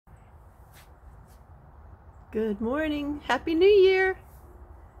Good morning. Happy New Year.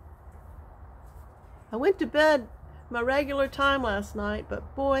 I went to bed my regular time last night,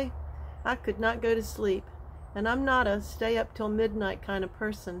 but boy, I could not go to sleep. And I'm not a stay up till midnight kind of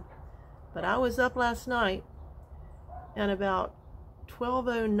person. But I was up last night, and about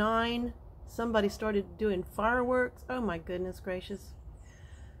 12:09, somebody started doing fireworks. Oh my goodness gracious.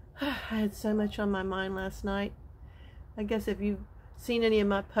 I had so much on my mind last night. I guess if you've seen any of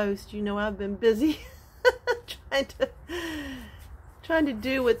my posts, you know I've been busy trying to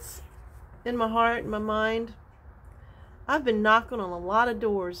do what's in my heart and my mind. I've been knocking on a lot of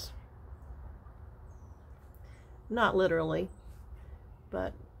doors. Not literally,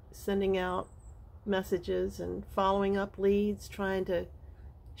 but sending out messages and following up leads, trying to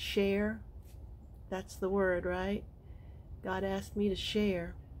share. That's the word, right? God asked me to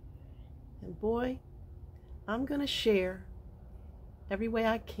share. And boy, I'm going to share every way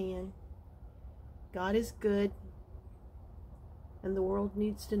I can. God is good, and the world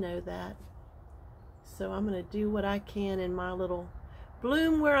needs to know that. So I'm going to do what I can in my little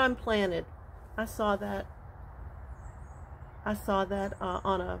bloom where I'm planted. I saw that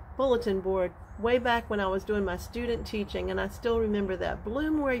on a bulletin board way back when I was doing my student teaching, and I still remember that.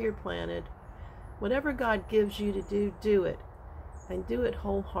 Bloom where you're planted. Whatever God gives you to do, do it. And do it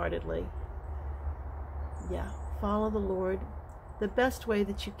wholeheartedly. Yeah, follow the Lord the best way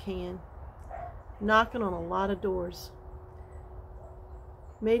that you can. Knocking on a lot of doors.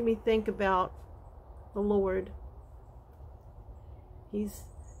 Made me think about the Lord. He's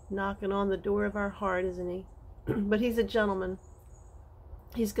knocking on the door of our heart, isn't he? But he's a gentleman.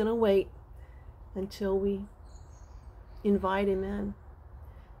 He's going to wait until we invite him in.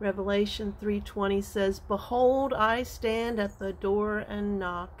 Revelation 3:20 says, "Behold, I stand at the door and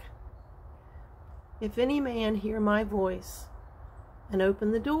knock. If any man hear my voice and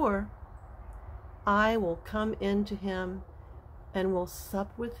open the door, I will come into him and will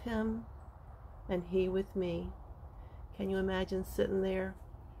sup with him and he with me." Can you imagine sitting there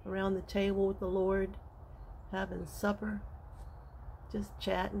around the table with the Lord, having supper, just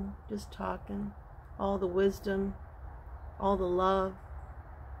chatting, just talking, all the wisdom, all the love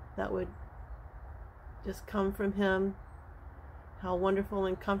that would just come from him? How wonderful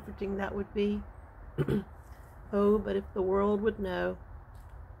and comforting that would be. Oh, but if the world would know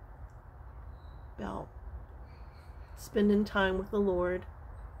about spending time with the Lord,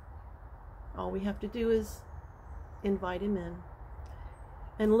 all we have to do is invite him in.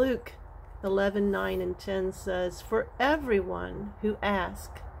 And Luke 11:9 and 10 says, "For everyone who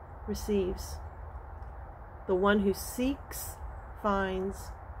asks receives. The one who seeks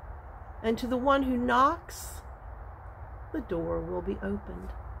finds. And to the one who knocks, the door will be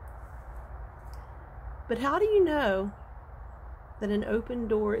opened." But how do you know that an open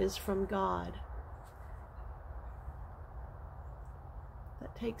door is from God?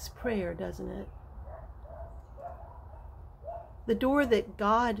 That takes prayer, doesn't it? The door that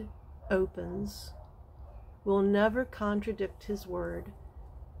God opens will never contradict his word.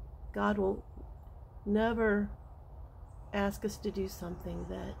 God will never ask us to do something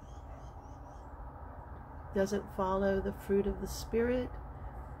that doesn't follow the fruit of the Spirit.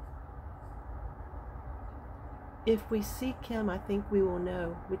 If we seek him, I think we will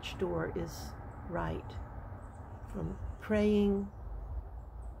know which door is right. From praying,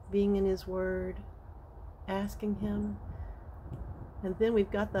 being in his word, asking him. And then we've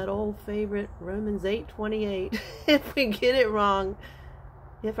got that old favorite Romans 8:28. If we get it wrong,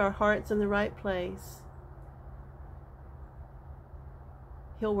 if our heart's in the right place,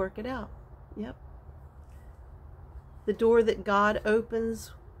 he'll work it out. Yep. The door that God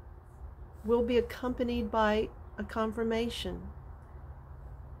opens will be accompanied by a confirmation.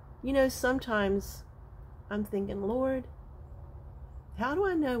 You know, sometimes I'm thinking, Lord, how do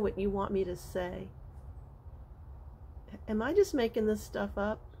I know what you want me to say? Am I just making this stuff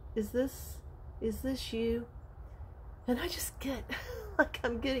up? Is this you? And I just get, like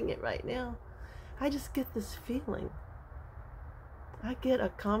I'm getting it right now, I just get this feeling. I get a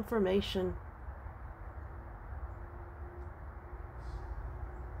confirmation.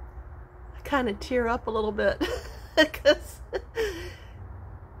 I kind of tear up a little bit because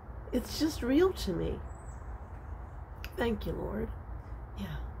it's just real to me. Thank you, Lord.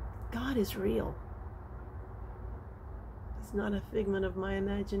 Yeah, God is real. It's not a figment of my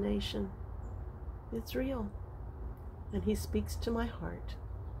imagination. It's real. And he speaks to my heart.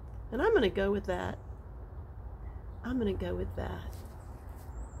 And I'm going to go with that. I'm going to go with that.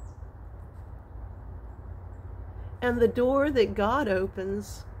 And the door that God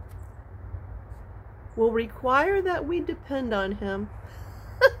opens will require that we depend on him.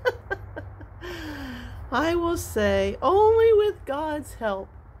 I will say, only with God's help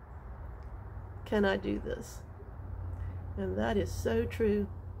can I do this. And that is so true.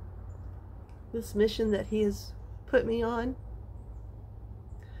 This mission that He has put me on,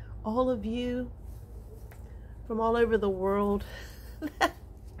 all of you from all over the world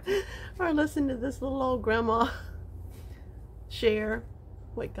are listening to this little old grandma share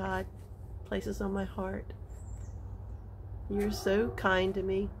what God places on my heart. You're so kind to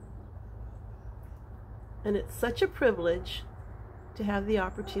me. And it's such a privilege to have the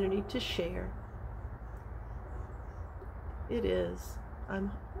opportunity to share. It is.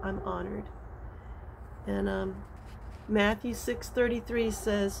 I'm honored. And Matthew 6:33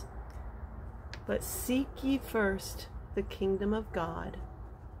 says, "But seek ye first the kingdom of God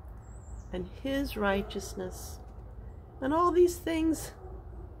and His righteousness, and all these things,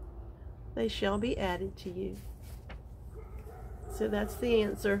 they shall be added to you." So that's the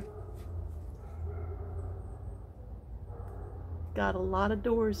answer. Got a lot of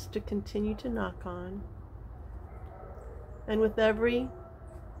doors to continue to knock on. And with every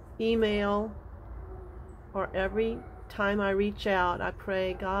email or every time I reach out, I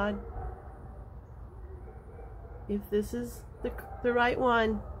pray, God, if this is the right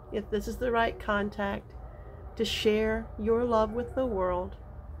one, if this is the right contact to share your love with the world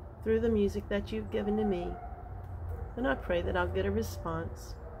through the music that you've given to me, then I pray that I'll get a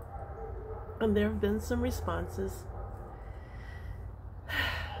response. And there have been some responses.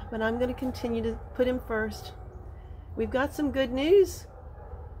 But I'm going to continue to put Him first. We've got some good news.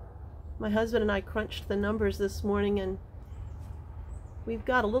 My husband and I crunched the numbers this morning, and we've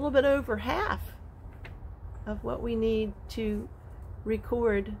got a little bit over half of what we need to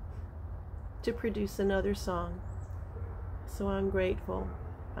record to produce another song. So I'm grateful.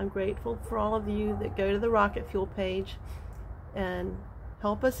 I'm grateful for all of you that go to the Rocket Fuel page and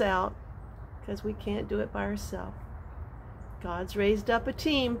help us out, because we can't do it by ourselves. God's raised up a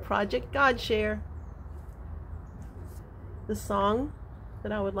team, Project Godshare. The song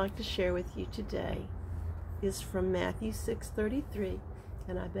that I would like to share with you today is from Matthew 6:33,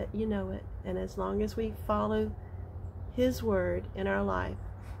 and I bet you know it. And as long as we follow His word in our life,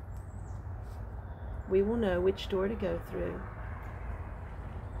 we will know which door to go through,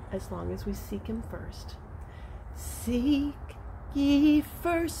 as long as we seek Him first. Seek ye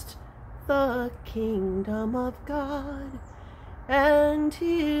first the kingdom of God and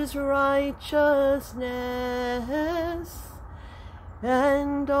His righteousness,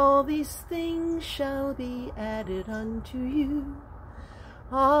 and all these things shall be added unto you.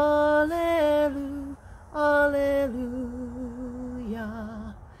 Alleluia,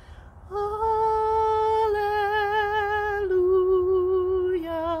 alleluia, alleluia,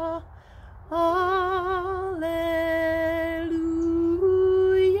 alleluia,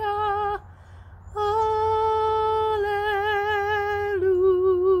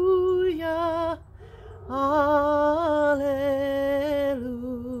 alleluia, alleluia.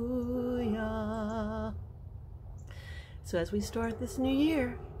 So as we start this new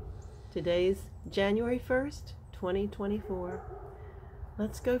year, today's January 1st, 2024.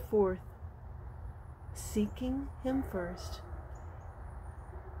 Let's go forth seeking Him first,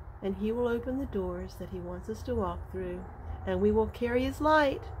 and He will open the doors that He wants us to walk through, and we will carry His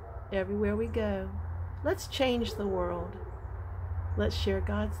light everywhere we go. Let's change the world. Let's share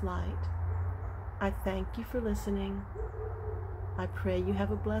God's light. I thank you for listening. I pray you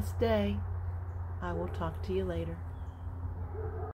have a blessed day. I will talk to you later.